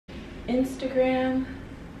Instagram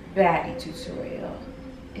baddie tutorial.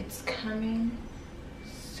 It's coming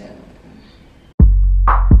soon.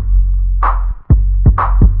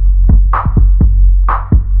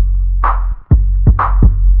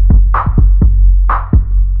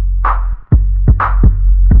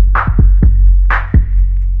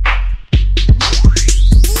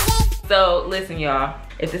 So listen, y'all,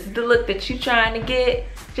 if this is the look that you're trying to get,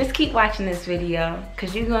 just keep watching this video,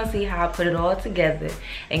 because you're gonna see how I put it all together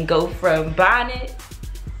and go from bonnet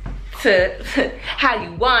to how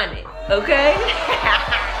you want it, okay?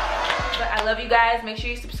 But I love you guys. Make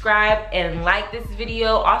sure you subscribe and like this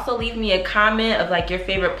video. Also leave me a comment of like your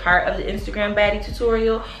favorite part of the Instagram baddie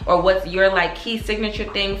tutorial, or what's your like key signature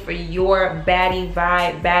thing for your baddie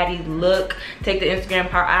vibe, baddie look. Take the Instagram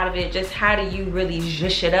part out of it. Just how do you really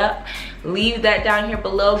zhuzh it up? Leave that down here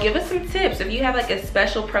below. Give us some tips. If you have like a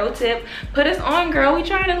special pro tip, put us on, girl. We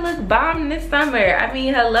trying to look bomb this summer. I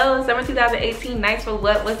mean, hello, summer 2018. Nice for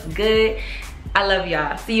what? What's good? I love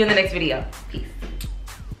y'all. See you in the next video. Peace.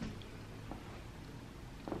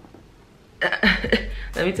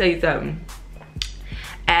 Let me tell you something.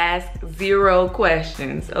 Ask 0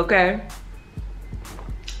 questions, okay?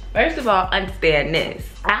 First of all, understand this.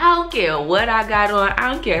 I don't care what I got on.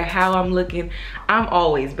 I don't care how I'm looking. I'm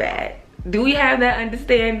always bad. Do we have that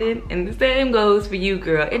understanding? And the same goes for you,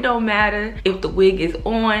 girl. It don't matter if the wig is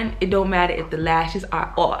on. It don't matter if the lashes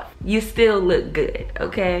are off. You still look good,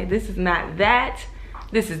 okay? This is not that.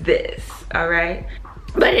 This is this, all right?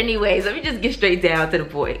 But anyways, let me just get straight down to the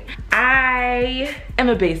point. I am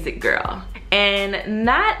a basic girl. And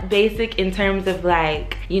not basic in terms of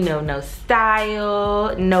like, you know, no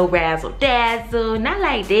style, no razzle dazzle, not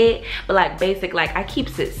like that, but like basic, like I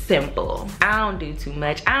keeps it simple. I don't do too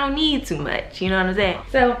much. I don't need too much, you know what I'm saying?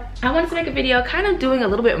 So I wanted to make a video kind of doing a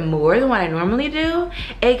little bit more than what I normally do,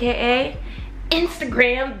 AKA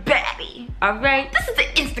Instagram baddie. All right, this is the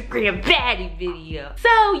Instagram baddie video. So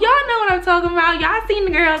y'all know what I'm talking about. Y'all seen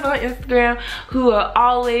the girls on Instagram who are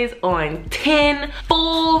always on 10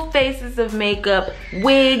 full faces of makeup,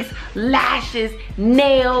 wigs, lashes,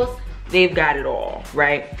 nails. They've got it all,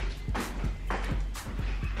 right?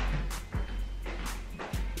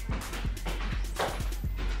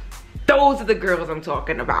 Those are the girls I'm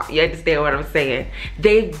talking about. You understand what I'm saying?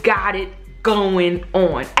 They've got it going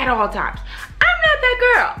on at all times. I'm not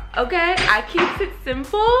that girl, okay? I keep it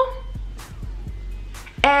simple,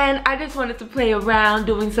 and I just wanted to play around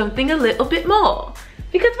doing something a little bit more,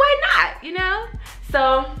 because why not, you know?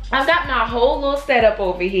 So I've got my whole little setup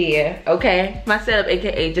over here, okay? My setup,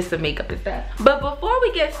 AKA just some makeup and stuff. But before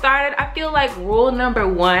we get started, I feel like rule number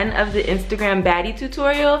 1 of the Instagram baddie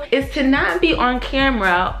tutorial is to not be on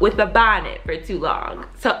camera with a bonnet for too long.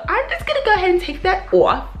 So I'm just gonna go ahead and take that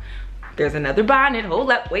off. There's another bonnet.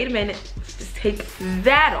 Hold up, wait a minute. Let's just take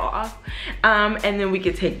that off. And then we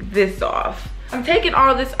can take this off. I'm taking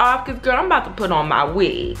all this off because, girl, I'm about to put on my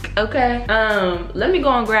wig, okay? Let me go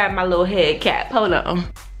and grab my little head cap. Hold on.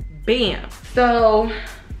 Bam. So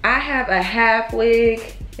I have a half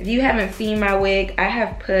wig. If you haven't seen my wig, I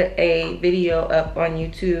have put a video up on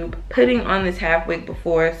YouTube putting on this half wig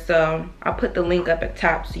before, so I'll put the link up at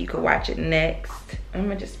top so you can watch it next. I'm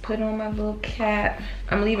gonna just put on my little cap.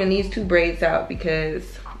 I'm leaving these 2 braids out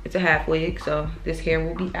because it's a half wig, so this hair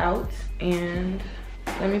will be out. And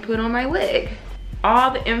let me put on my wig.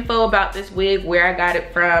 All the info about this wig, where I got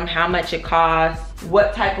it from, how much it costs,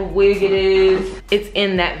 what type of wig it is, it's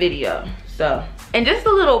in that video. So, and just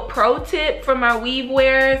a little pro tip for my weave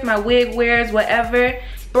wearers, my wig wearers, whatever.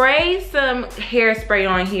 Spray some hairspray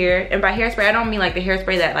on here, and by hairspray I don't mean like the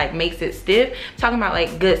hairspray that like makes it stiff. I'm talking about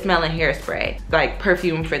like good smelling hairspray, like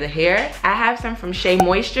perfume for the hair. I have some from Shea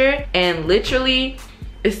Moisture, and literally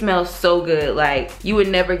it smells so good. Like you would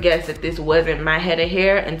never guess that this wasn't my head of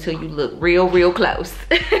hair until you look real close.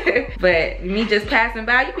 But me just passing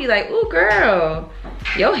by, you'd be like, ooh girl,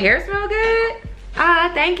 your hair smell good?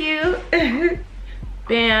 Ah, thank you.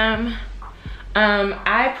 Bam.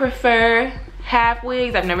 I prefer half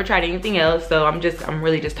wigs. I've never tried anything else, so I'm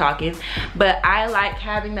really just talking. But I like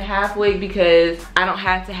having the half wig because I don't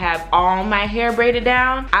have to have all my hair braided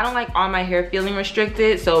down. I don't like all my hair feeling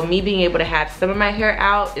restricted, so me being able to have some of my hair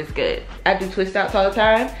out is good. I do twist outs all the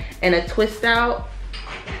time, and a twist out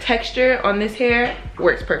texture on this hair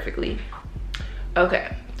works perfectly.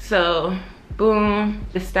 Okay, so boom.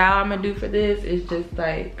 The style I'm gonna do for this is just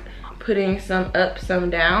like putting some up, some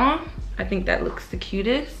down. I think that looks the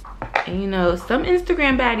cutest. And you know, some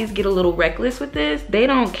Instagram baddies get a little reckless with this. They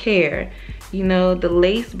don't care. You know, the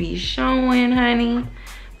lace be showing, honey.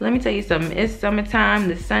 Let me tell you something. It's summertime.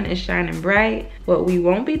 The sun is shining bright. What we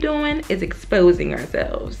won't be doing is exposing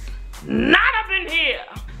ourselves. Not up in here.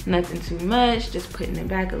 Nothing too much, just putting it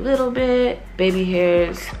back a little bit. Baby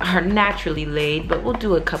hairs are naturally laid, but we'll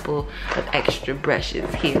do a couple of extra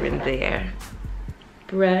brushes here and there.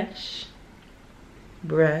 Brush,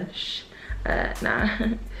 brush, nah.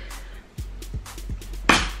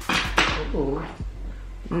 Ooh,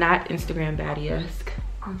 not Instagram baddie-esque.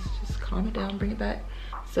 Let's just calm it down, bring it back.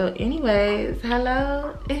 So anyways,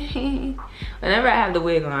 hello. Whenever I have the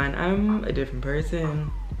wig on, I'm a different person.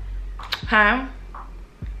 Huh?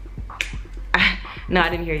 No, I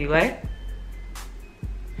didn't hear you. What?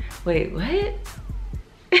 Wait, what?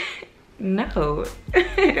 No.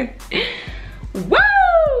 Woo!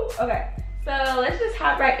 Okay, so let's just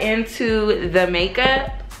hop right into the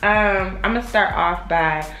makeup. I'm gonna start off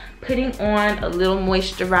by putting on a little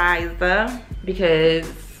moisturizer because,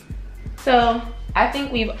 so I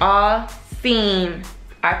think we've all seen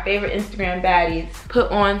our favorite Instagram baddies put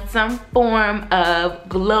on some form of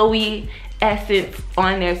glowy essence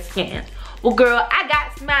on their skin. Well girl, I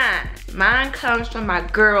got mine. Mine comes from my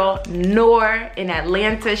girl Noor in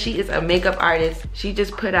Atlanta. She is a makeup artist. She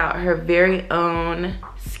just put out her very own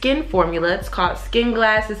skin formula. It's called Skin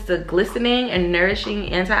Glass. It's a glistening and nourishing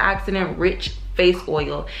antioxidant rich face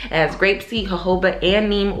oil. It has grapeseed, jojoba, and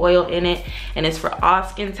neem oil in it, and it's for all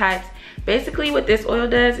skin types. Basically what this oil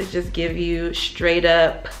does is just give you straight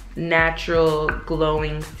up natural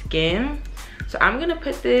glowing skin. So I'm gonna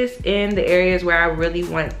put this in the areas where I really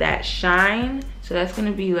want that shine. So that's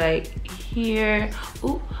gonna be like here.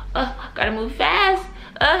 Ooh, gotta move fast.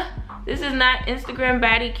 This is not Instagram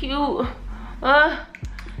baddie cute.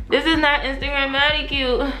 This is not Instagram baddie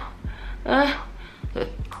cute.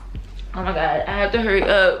 Oh my God, I have to hurry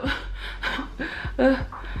up.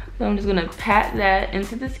 So I'm just gonna pat that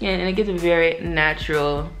into the skin and it gets a very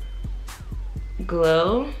natural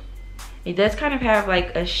glow. It does kind of have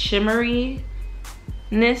like a shimmery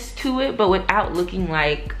to it, but without looking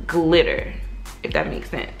like glitter, if that makes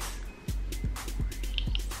sense.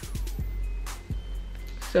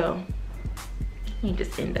 So you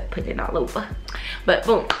just end up putting it all over. But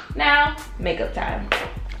boom, now makeup time.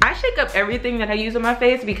 I shake up everything that I use on my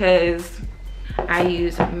face because I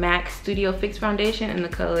use m.a.c Studio Fix Foundation in the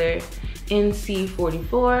color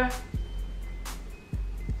NC44.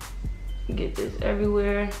 Get this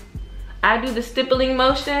everywhere. I do the stippling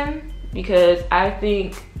motion because I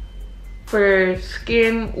think for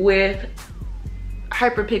skin with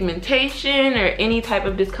hyperpigmentation or any type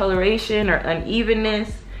of discoloration or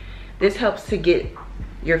unevenness, this helps to get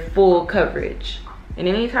your full coverage. And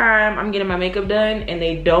anytime I'm getting my makeup done and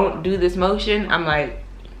they don't do this motion, I'm like,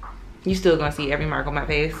 you still gonna see every mark on my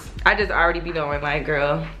face. I just already be knowing like,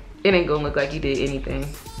 girl, it ain't gonna look like you did anything.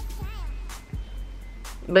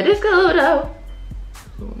 But it's cool though.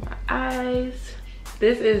 My eyes.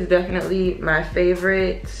 This is definitely my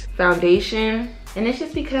favorite foundation. And it's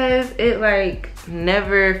just because it like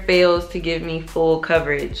never fails to give me full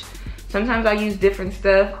coverage. Sometimes I use different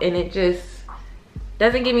stuff and it just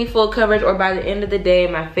doesn't give me full coverage, or by the end of the day,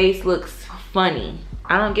 my face looks funny.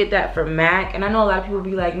 I don't get that from m.a.c. And I know a lot of people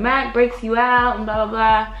be like, m.a.c breaks you out and blah, blah,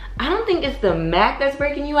 blah. I don't think it's the m.a.c that's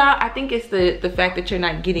breaking you out. I think it's the fact that you're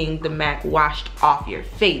not getting the m.a.c washed off your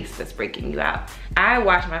face that's breaking you out. I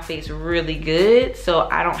wash my face really good, so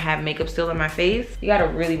I don't have makeup still on my face. You gotta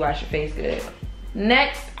really wash your face good.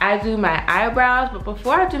 Next, I do my eyebrows, but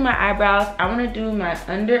before I do my eyebrows, I wanna do my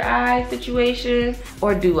under eye situation,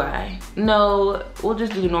 or do I? No, we'll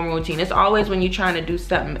just do the normal routine. It's always when you're trying to do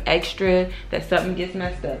something extra that something gets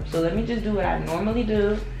messed up. So let me just do what I normally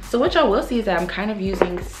do. So what y'all will see is that I'm kind of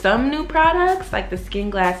using some new products, like the Skin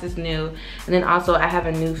Glass is new, and then also I have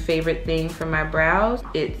a new favorite thing for my brows.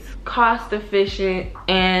 It's cost efficient,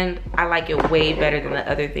 and I like it way better than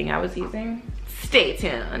the other thing I was using. Stay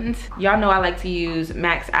tuned. Y'all know I like to use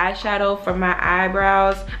m.a.c eyeshadow for my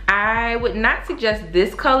eyebrows. I would not suggest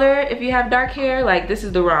this color if you have dark hair. Like, this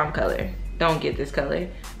is the wrong color. Don't get this color.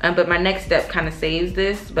 But my next step kind of saves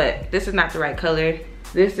this, but this is not the right color.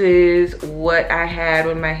 This is what I had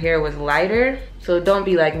when my hair was lighter. So don't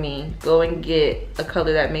be like me. Go and get a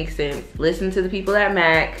color that makes sense. Listen to the people at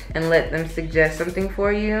m.a.c and let them suggest something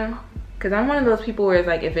for you. Cause I'm one of those people where it's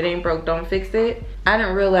like, if it ain't broke, don't fix it. I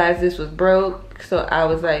didn't realize this was broke, so I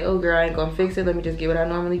was like, oh girl, I ain't gonna fix it. Let me just get what I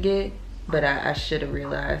normally get. But I should have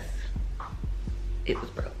realized it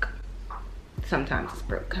was broke. Sometimes it's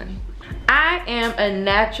broke, honey. I am a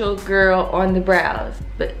natural girl on the brows,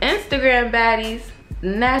 but Instagram baddies,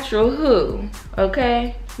 natural who?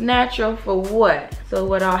 Okay, natural for what? So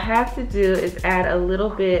what I'll have to do is add a little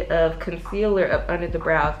bit of concealer up under the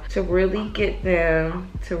brows to really get them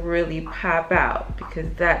to really pop out, because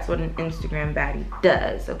that's what an Instagram baddie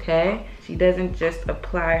does, okay? She doesn't just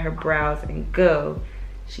apply her brows and go.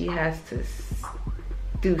 she has to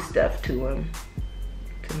do stuff to them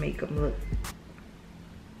to make them look,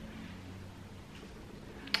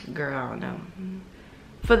 girl, I don't know.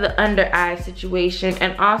 For the under eye situation,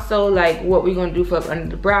 and also like what we're gonna do for under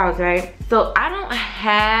the brows, right? So I don't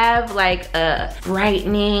have like a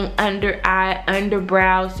brightening under eye,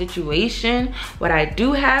 underbrow situation. What I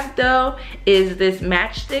do have though is this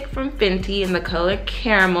matchstick from Fenty in the color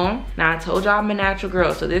caramel. Now I told y'all I'm a natural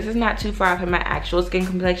girl, so this is not too far from my actual skin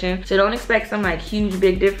complexion, so don't expect some like huge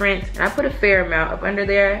big difference. And I put a fair amount up under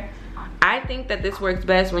there. I think that this works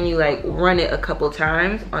best when you like run it a couple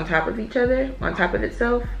times on top of each other, on top of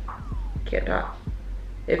itself. Can't talk.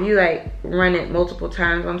 If you like run it multiple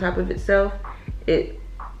times on top of itself, it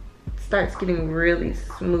starts getting really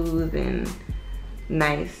smooth and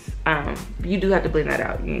nice. You do have to blend that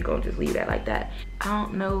out. You ain't gonna just leave that like that. I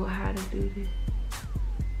don't know how to do this.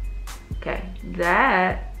 Okay,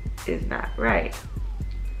 that is not right.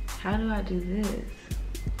 How do I do this?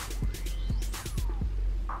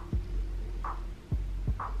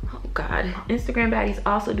 God, Instagram baddies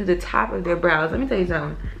also do the top of their brows. Let me tell you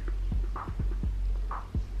something.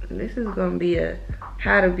 This is gonna be a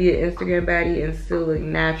how to be an Instagram baddie and still look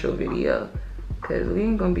natural video, because we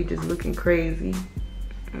ain't gonna be just looking crazy.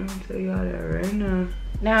 I'm gonna tell y'all that right now.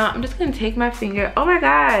 Now I'm just gonna take my finger. Oh my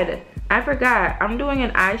God, I forgot. I'm doing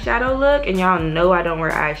an eyeshadow look, and y'all know I don't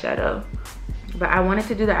wear eyeshadow, but I wanted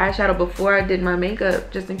to do the eyeshadow before I did my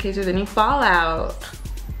makeup just in case there's any fallout.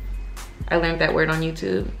 I learned that word on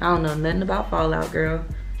YouTube. I don't know nothing about fallout, girl.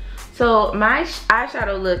 So my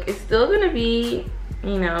eyeshadow look is still gonna be,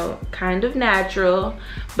 you know, kind of natural,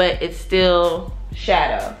 but it's still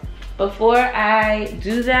shadow. Before I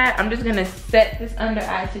do that, I'm just gonna set this under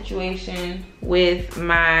eye situation with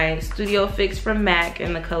my Studio Fix from m.a.c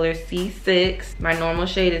in the color C6. My normal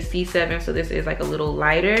shade is C7, so this is like a little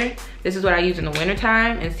lighter. This is what I use in the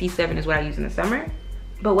wintertime, and C7 is what I use in the summer.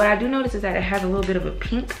 But what I do notice is that it has a little bit of a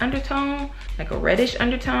pink undertone, like a reddish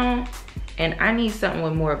undertone, and I need something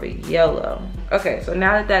with more of a yellow. Okay, so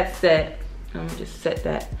now that that's set, I'm gonna just set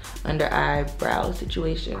that under eyebrow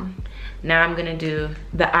situation. Now I'm gonna do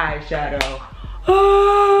the eyeshadow.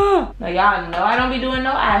 Oh! Now y'all know I don't be doing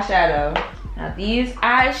no eyeshadow. Now these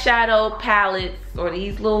eyeshadow palettes, or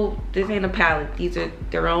these little, this ain't a palette, these are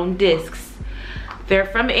their own discs. They're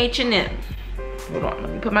from H&M. Hold on,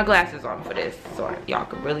 let me put my glasses on for this so y'all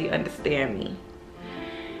can really understand me.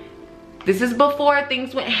 This is before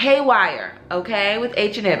things went haywire, okay, with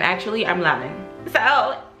H&M. Actually, I'm lying.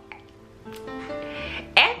 So,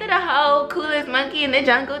 after the whole coolest monkey in the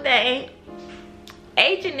jungle thing,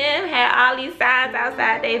 H&M had all these signs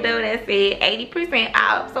outside their door that said 80%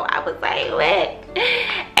 off. So I was like, what?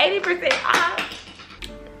 80% off?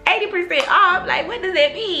 80% off? Like, what does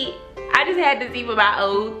that mean? I just had to see with my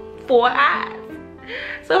own 4 eyes.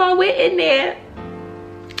 So I went in there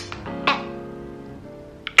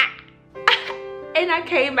and I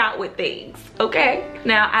came out with things, okay?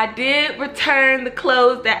 Now I did return the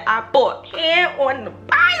clothes that I bought. Hand on the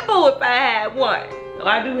Bible if I had one. So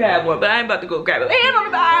I do have one, but I ain't about to go grab it. Hand on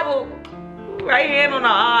the Bible, right hand on the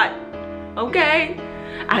heart, okay?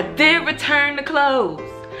 I did return the clothes,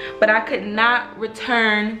 but I could not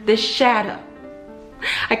return the shadow.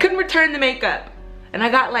 I couldn't return the makeup, and I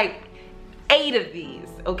got like 8 of these,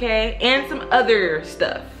 okay, and some other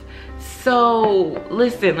stuff. So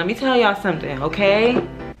listen, let me tell y'all something, okay?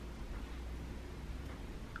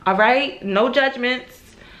 All right, no judgments.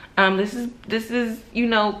 This is, you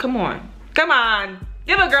know, come on,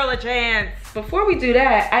 give a girl a chance. Before we do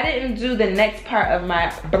that, I didn't do the next part of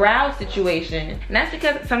my brow situation, and that's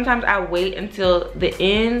because sometimes I wait until the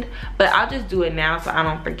end, but I'll just do it now so I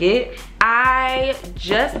don't forget. I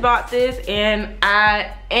just bought this and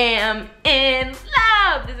I am in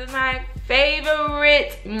love. This is my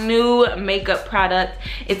favorite new makeup product.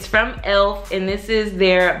 It's from E.L.F, and this is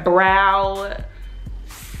their brow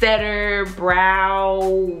setter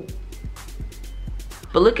brow.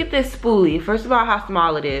 But look at this spoolie. First of all, how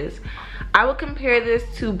small it is. I would compare this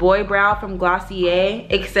to Boy Brow from Glossier,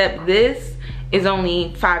 except this is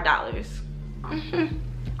only $5.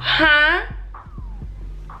 Huh?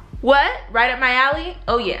 What? Right up my alley?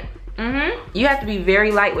 Oh yeah. You have to be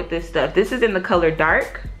very light with this stuff. This is in the color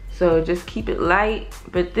dark, so just keep it light.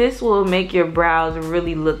 But this will make your brows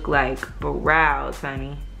really look like brows,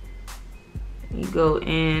 honey. You go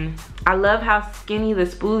in. I love how skinny the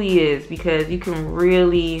spoolie is because you can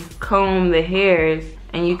really comb the hairs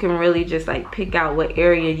and you can really just like pick out what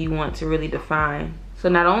area you want to really define. So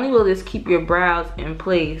not only will this keep your brows in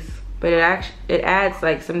place, but it adds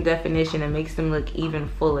like some definition and makes them look even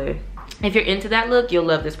fuller. If you're into that look, you'll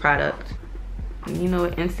love this product. And you know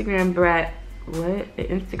what, Instagram What? The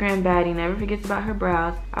Instagram baddie never forgets about her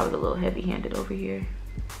brows. I was a little heavy-handed over here.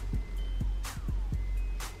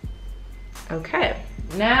 Okay,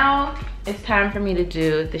 now it's time for me to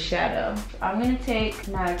do the shadow. I'm gonna take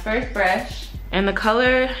my first brush, and the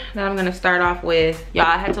color that I'm gonna start off with, y'all,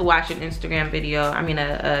 I had to watch an Instagram video, I mean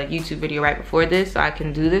a YouTube video right before this so I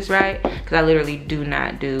can do this right, because I literally do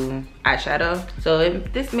not do eyeshadow. So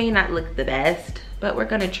this may not look the best, but we're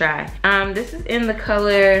gonna try. This is in the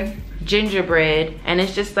color Gingerbread, and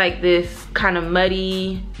it's just like this kind of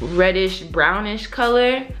muddy, reddish, brownish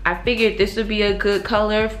color. I figured this would be a good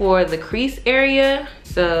color for the crease area.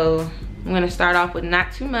 So I'm gonna start off with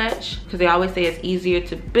not too much, because they always say it's easier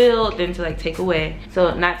to build than to like take away.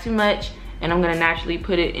 So not too much, and I'm gonna naturally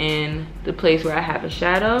put it in the place where I have a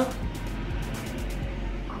shadow.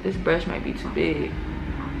 This brush might be too big.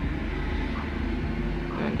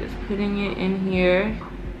 I'm just putting it in here.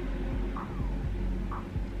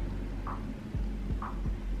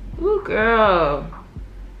 Ooh, girl.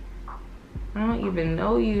 I don't even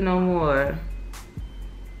know you no more.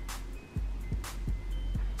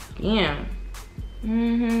 Yeah.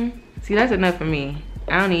 See, that's enough for me.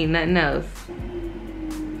 I don't need nothing else.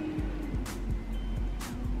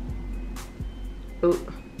 Ooh,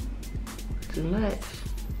 too much.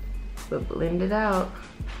 But blend it out.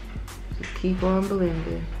 Just keep on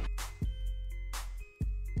blending.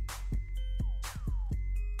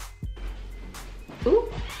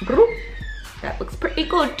 Ooh, that looks pretty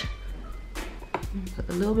good. Put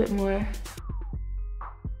a little bit more.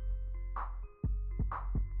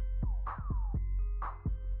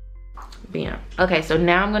 Bam. Okay, so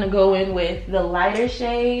now I'm gonna go in with the lighter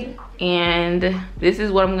shade, and this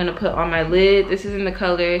is what I'm gonna put on my lid. This is in the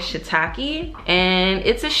color Shiitake, and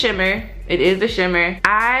it's a shimmer. It is a shimmer.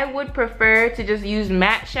 I would prefer to just use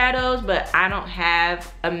matte shadows, but I don't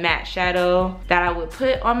have a matte shadow that I would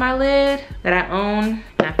put on my lid that I own.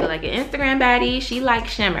 And I feel like an Instagram baddie, she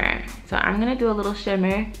likes shimmer. So I'm gonna do a little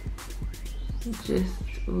shimmer just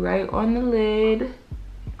right on the lid.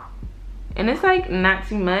 And it's like not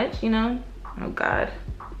too much, you know? Oh God.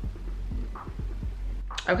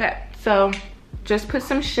 Okay, so just put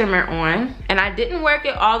some shimmer on. And I didn't work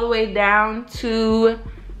it all the way down to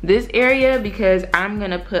this area because I'm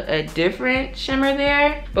gonna put a different shimmer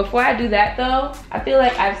there. Before I do that though, I feel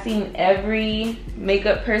like I've seen every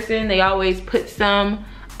makeup person, they always put some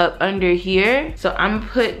up under here. So I'm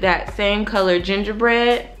gonna put that same color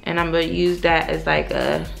Gingerbread, and I'm gonna use that as like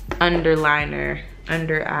a underliner,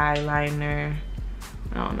 under eyeliner.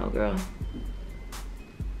 I don't know, girl.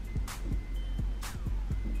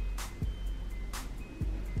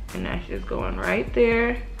 And that's just going right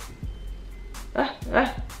there. I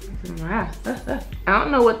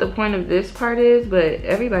don't know what the point of this part is, but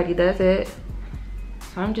everybody does it.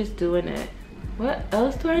 So I'm just doing it. What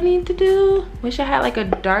else do I need to do? Wish I had like a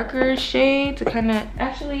darker shade to kind of,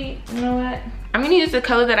 actually, you know what? I'm gonna use the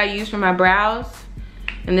color that I use for my brows.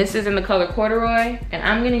 And this is in the color Corduroy. And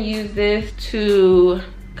I'm gonna use this to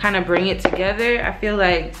kind of bring it together. I feel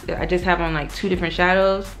like I just have on like two different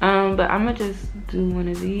shadows. But I'm gonna just do one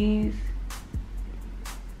of these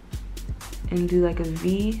and do like a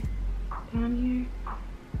V down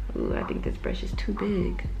here. Ooh, I think this brush is too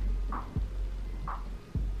big.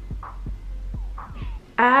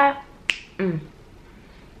 I don't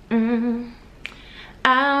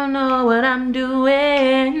know what I'm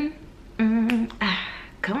doing.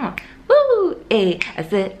 Come on. Woo! Hey, I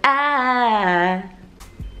said I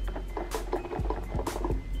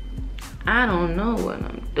don't know what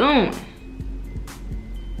I'm doing.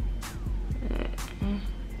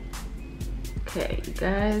 Okay, you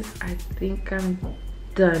guys, I think I'm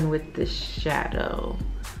done with the shadow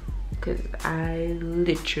because I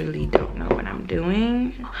literally don't know what I'm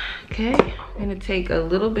doing. Okay, I'm gonna take a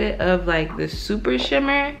little bit of like the super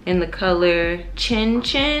shimmer in the color Chin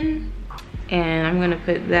Chin, and I'm gonna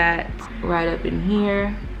put that right up in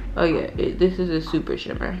here. Oh yeah, this is a super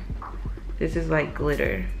shimmer. This is like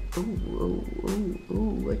glitter. Ooh, ooh, ooh,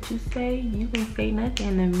 ooh, what you say? You ain't say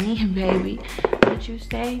nothing to me, baby. What you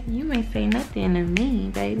say? You ain't say nothing to me,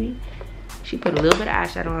 baby. She put a little bit of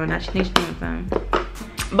eyeshadow on. Now she needs to do something.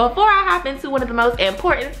 Before I hop into one of the most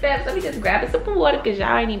important steps, let me just grab a sip of water because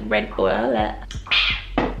y'all ain't even ready for all that.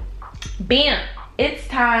 Bam! It's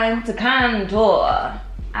time to contour.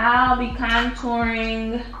 I'll be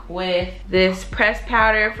contouring with this pressed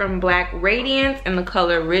powder from Black Radiance in the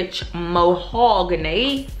color Rich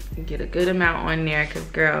Mahagony. Get a good amount on there because,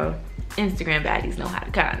 girl, Instagram baddies know how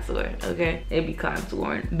to contour, okay? They be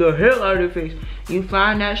contouring the hell out of their face. You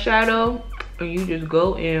find that shadow and you just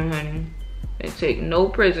go in, honey. And take no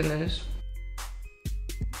prisoners.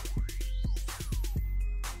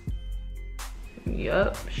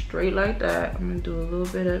 Yup, straight like that. I'm gonna do a little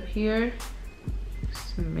bit up here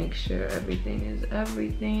just to make sure everything is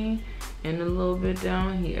everything, and a little bit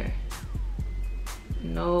down here.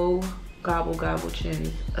 No gobble gobble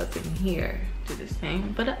chins up in here. Do the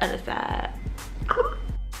same for the other side.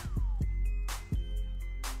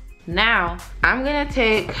 Now I'm gonna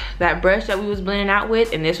take that brush that we was blending out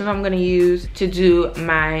with, and this one I'm gonna use to do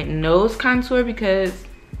my nose contour, because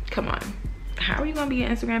come on, how are you gonna be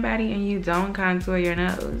an Instagram baddie and you don't contour your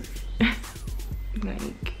nose?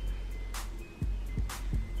 Like,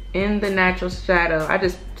 in the natural shadow, I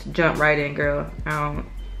just jump right in, girl. I don't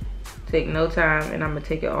take no time, and I'm gonna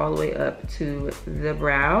take it all the way up to the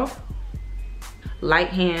brow. Light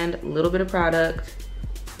hand, a little bit of product,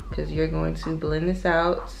 because you're going to blend this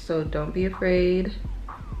out, so don't be afraid.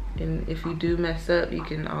 And if you do mess up, you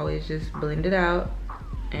can always just blend it out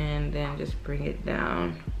and then just bring it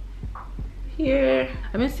down here.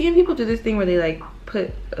 I've been seeing people do this thing where they like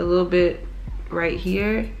put a little bit right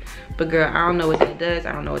here, but girl, I don't know what that does.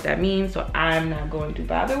 I don't know what that means, so I'm not going to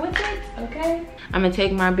bother with it, okay? I'm gonna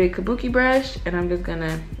take my big kabuki brush, and I'm just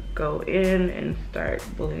gonna go in and start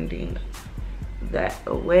blending that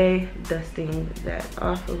away, dusting that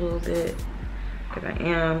off a little bit, because I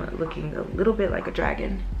am looking a little bit like a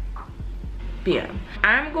dragon. Yeah,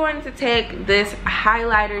 I'm going to take this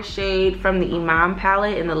highlighter shade from the Imam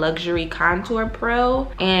palette in the Luxury Contour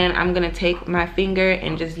Pro, and I'm gonna take my finger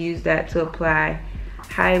and just use that to apply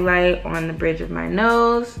highlight on the bridge of my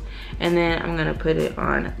nose, and then I'm gonna put it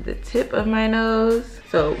on the tip of my nose.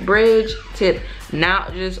 So bridge, tip,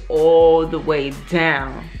 not just all the way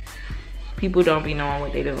down. People don't be knowing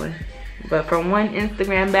what they're doing. But from one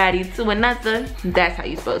Instagram baddie to another, that's how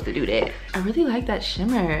you're supposed to do that. I really like that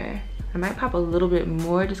shimmer. I might pop a little bit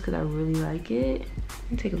more just because I really like it.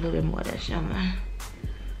 Let me take a little bit more of that shimmer.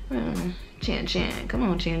 Chin Chin, come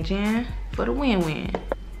on Chin Chin, for the win-win.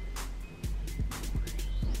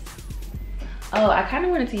 Oh, I kind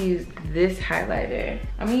of wanted to use this highlighter.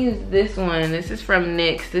 I'm gonna use this one. This is from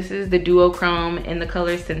NYX. This is the Duochrome in the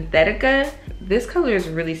color Synthetica. This color is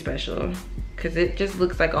really special because it just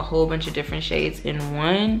looks like a whole bunch of different shades in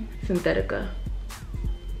one. Synthetica.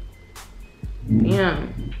 Yeah,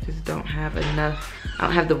 just don't have enough. I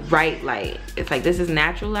don't have the right light. It's like this is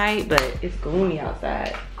natural light, but it's gloomy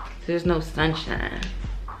outside, so there's no sunshine.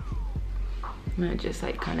 I'm gonna just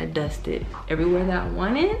like kind of dust it everywhere that I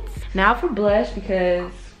want it. Now for blush,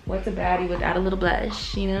 because what's a baddie without a little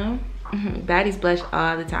blush, you know? Baddies blush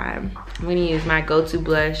all the time. I'm gonna use my go-to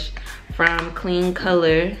blush from Clean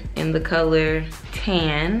Color in the color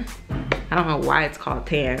Tan. I don't know why it's called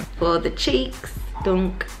Tan. For the cheeks,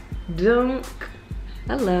 dunk, dunk.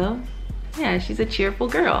 Hello. Yeah, she's a cheerful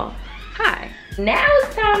girl. Hi. Now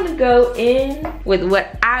it's time to go in with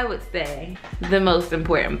what I would say the most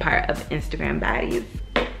important part of Instagram baddies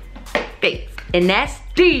face, and that's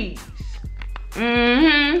these.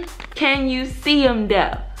 Can you see them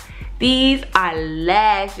though? These are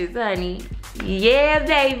lashes, honey. Yeah,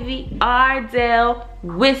 baby. Ardell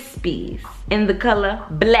Wispies in the color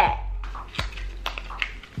black.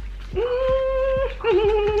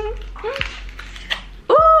 Ooh.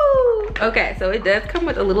 Okay, so it does come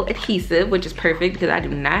with a little adhesive, which is perfect because I do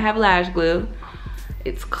not have lash glue.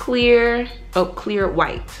 It's clear. Oh, clear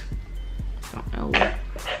white. Don't know what.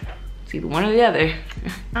 It's either one or the other.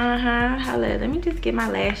 Hello. Let me just get my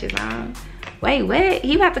lashes on. Wait, what?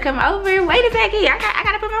 He about to come over? Wait a second. I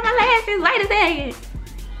gotta put on my lashes. Wait a second.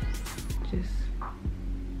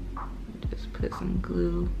 Just put some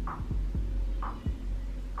glue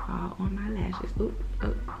all on my lashes. Ooh,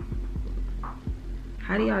 oh.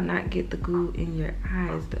 How do y'all not get the glue in your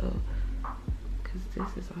eyes though? Cause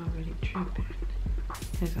this is already tripping.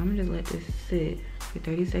 Okay, so I'm gonna just let this sit for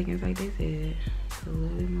 30 seconds like they said. A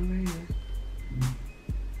little bit more right here.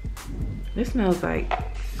 This smells like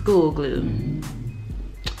school glue.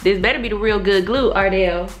 This better be the real good glue,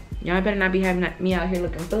 Ardell. Y'all better not be having me out here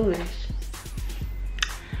looking foolish.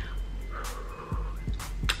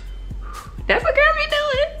 That's what girls be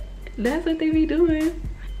doing. That's what they be doing.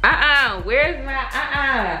 Where's my,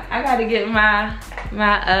 I gotta get my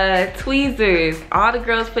tweezers. All the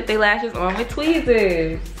girls put their lashes on with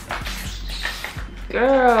tweezers.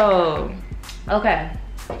 Girl. Okay,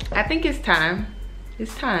 I think it's time.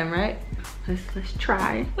 It's time, right? Let's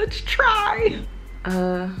try. Let's try.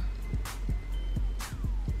 Oh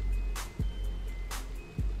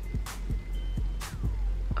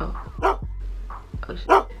shit.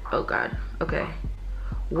 Oh god. Okay.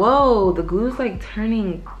 Whoa, the glue's like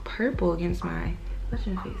turning purple against my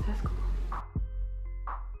blushing face. That's cool.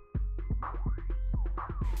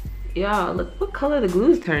 Y'all, look what color the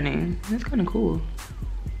glue's turning. That's kind of cool.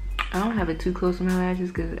 I don't have it too close to my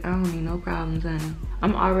lashes because I don't need no problems, honey.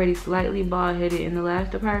 I'm already slightly bald headed in the lash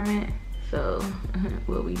department. So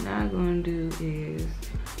what we not gonna do is,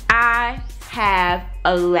 I have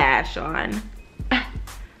a lash on.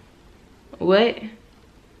 What?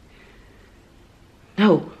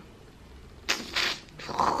 No.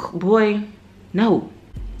 Boy, no.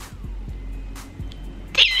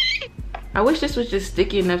 I wish this was just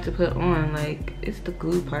sticky enough to put on. Like, it's the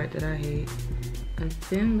glue part that I hate. A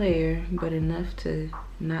thin layer, but enough to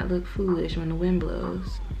not look foolish when the wind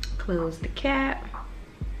blows. Close the cap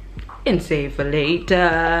and save for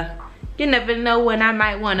later. You never know when I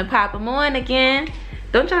might want to pop them on again.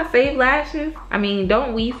 Don't y'all save lashes? I mean,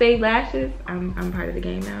 don't we save lashes? I'm part of the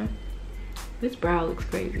game now. This brow looks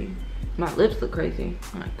crazy. My lips look crazy.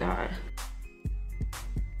 Oh my God.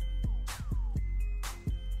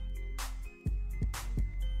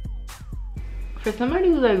 For somebody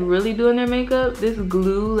who's like really doing their makeup, this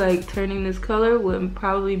glue like turning this color would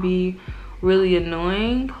probably be really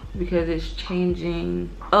annoying because it's changing.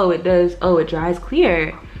 Oh, it does. Oh, it dries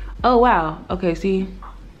clear. Oh wow. Okay, see,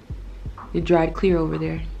 it dried clear over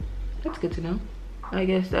there. That's good to know. I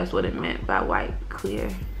guess that's what it meant by white clear.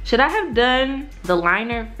 Should I have done the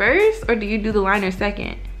liner first, or do you do the liner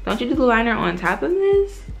second? Don't you do the liner on top of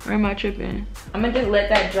this? Or am I tripping? I'm gonna just let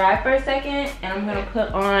that dry for a second, and I'm gonna put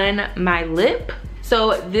on my lip.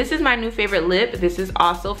 So this is my new favorite lip. This is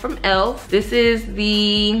also from E.L.F. This is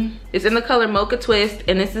it's in the color Mocha Twist,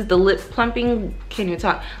 and this is the lip plumping, can't even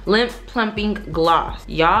talk, lip plumping gloss.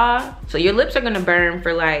 Y'all, so your lips are gonna burn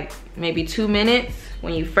for like maybe 2 minutes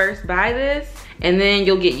when you first buy this, and then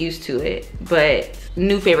you'll get used to it. But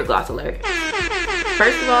new favorite gloss alert.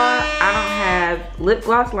 First of all, I don't have lip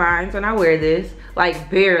gloss lines when I wear this. Like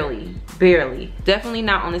barely. Definitely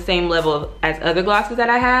not on the same level as other glosses that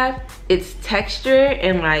I have. Its texture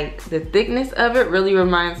and like the thickness of it really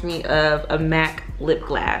reminds me of a MAC lip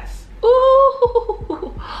gloss.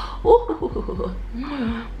 Ooh.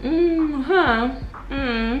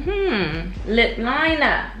 Lip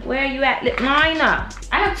liner. Where are you at, lip liner?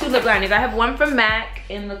 I have 2 lip liners. I have one from MAC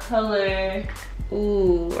in the color,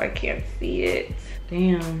 ooh, I can't see it.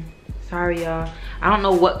 Damn, sorry y'all. I don't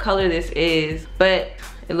know what color this is, but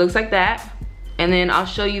it looks like that. And then I'll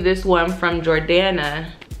show you this one from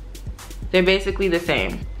Jordana. They're basically the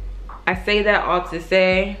same. I say that all to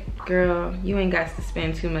say, girl, you ain't got to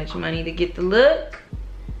spend too much money to get the look.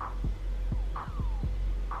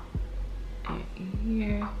 And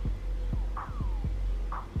here,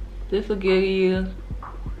 this will give you,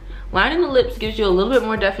 lining the lips gives you a little bit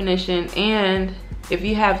more definition, and if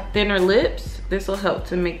you have thinner lips, this will help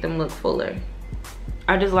to make them look fuller.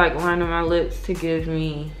 I just like lining my lips to give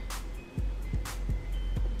me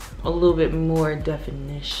a little bit more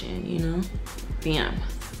definition, you know? Bam.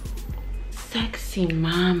 Sexy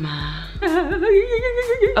mama.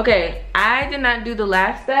 Okay, I did not do the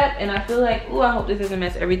last step, and I feel like, ooh, I hope this doesn't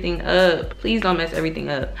mess everything up. Please don't mess everything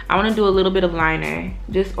up. I want to do a little bit of liner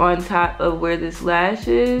just on top of where this lash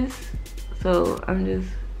is. So I'm just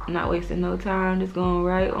not wasting no time, just going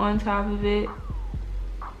right on top of it.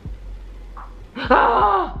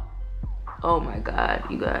 Ah! Oh my God,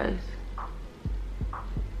 you guys.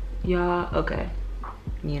 Y'all, okay.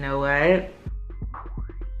 You know what?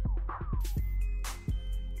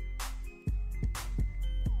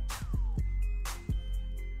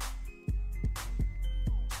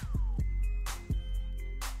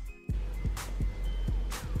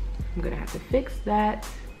 I'm gonna have to fix that.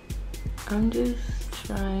 I'm just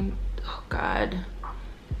trying, oh God.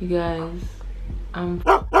 You guys, I'm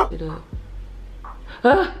it up.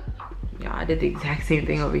 Ah! Yeah, I did the exact same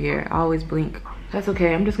thing over here. I always blink. That's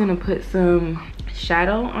okay, I'm just gonna put some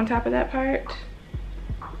shadow on top of that part.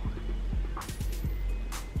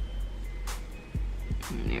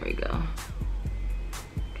 And there we go.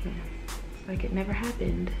 Okay, it's like it never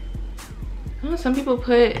happened. Oh, some people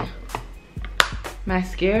put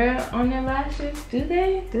mascara on their lashes. Do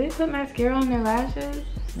they? Do they put mascara on their lashes?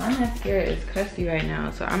 My mascara is crusty right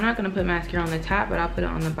now, so I'm not gonna put mascara on the top, but I'll put it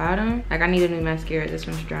on the bottom. Like, I need a new mascara. This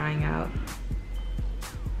one's drying out.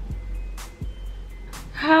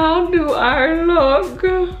 How do I look?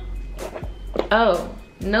 Oh,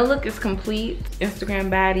 no look is complete, Instagram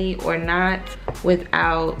baddie or not,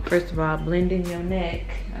 without, first of all, blending your neck.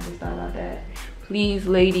 I just thought about that. Please,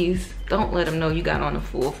 ladies, don't let them know you got on a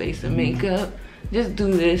full face of makeup. Just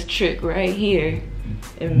do this trick right here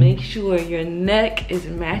and make sure your neck is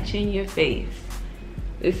matching your face.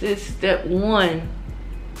 This is step 1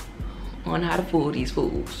 on how to fool these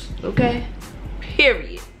fools, okay?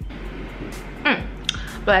 Period.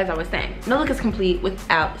 But as I was saying, no look is complete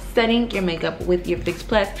without setting your makeup with your Fix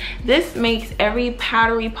Plus. This makes every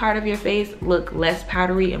powdery part of your face look less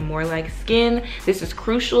powdery and more like skin. This is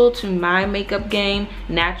crucial to my makeup game,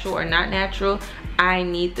 natural or not natural. I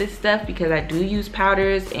need this stuff because I do use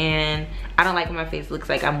powders and I don't like when my face looks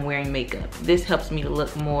like I'm wearing makeup. This helps me to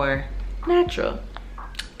look more natural.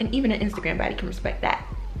 And even an Instagram body can respect that.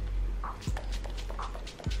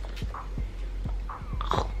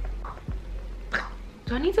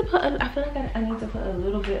 Do I need to put, I feel like I need to put a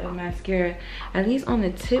little bit of mascara, at least on the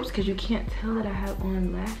tips, because you can't tell that I have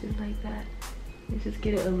on lashes like that. Let's just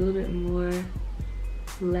get it a little bit more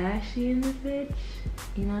lashy in this bitch.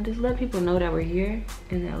 You know, just let people know that we're here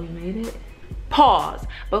and that we made it. Pause.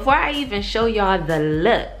 Before I even show y'all the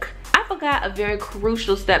look, I forgot a very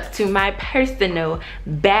crucial step to my personal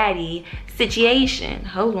baddie situation.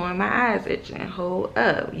 Hold on, my eye's itching. Hold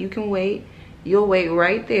up. You can wait. You'll wait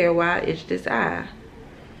right there while I itch this eye.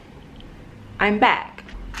 I'm back.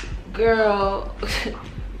 Girl,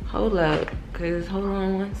 hold up. Cause hold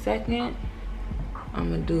on 1 second.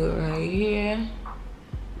 I'm gonna do it right here.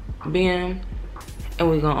 Bam. And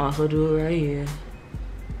we're gonna also do it right here.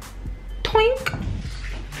 Twink.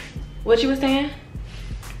 What you was saying?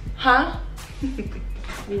 Huh?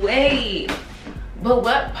 Wait. But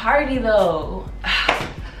what party though?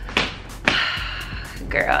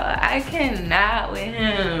 Girl, I cannot with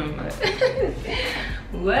him.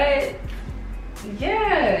 What?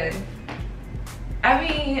 Yeah. I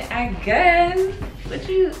mean, I guess. What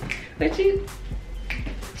you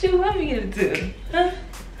want me to do? Huh?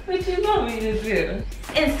 What you want me to do?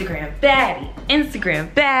 Instagram baddie.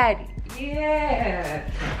 Instagram baddie. Yeah.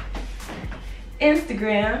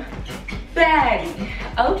 Instagram baddie.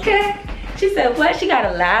 Okay. She said what? She got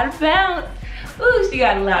a lot of bounce. Ooh, she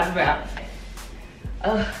got a lot of bounce.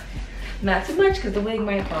 Oh, not too much because the wig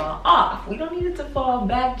might fall off. We don't need it to fall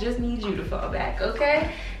back, just need you to fall back,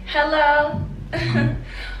 okay? Hello?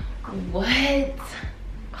 What?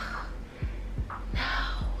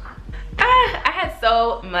 I had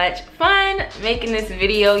so much fun making this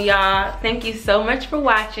video, y'all. Thank you so much for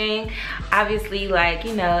watching. Obviously, like,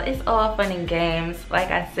 you know, it's all fun and games.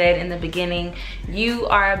 Like I said in the beginning, you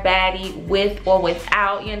are a baddie with or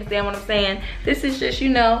without. You understand what I'm saying? This is just, you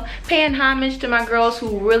know, paying homage to my girls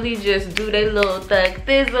who really just do their little thug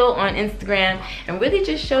thizzle on Instagram and really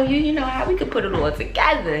just show you, you know, how we could put it all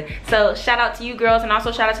together. So shout out to you girls, and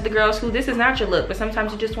also shout out to the girls who this is not your look, but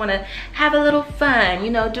sometimes you just want to have a little fun,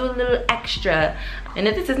 you know, do a little extra. And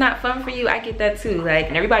if this is not fun for you, I get that too. Like,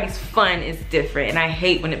 and everybody's fun is different, and I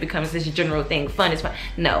hate when it becomes this general thing. Fun is fun.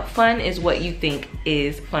 No, fun is what you think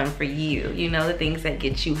is fun for you. You know, the things that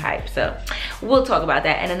get you hyped. So we'll talk about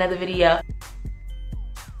that in another video.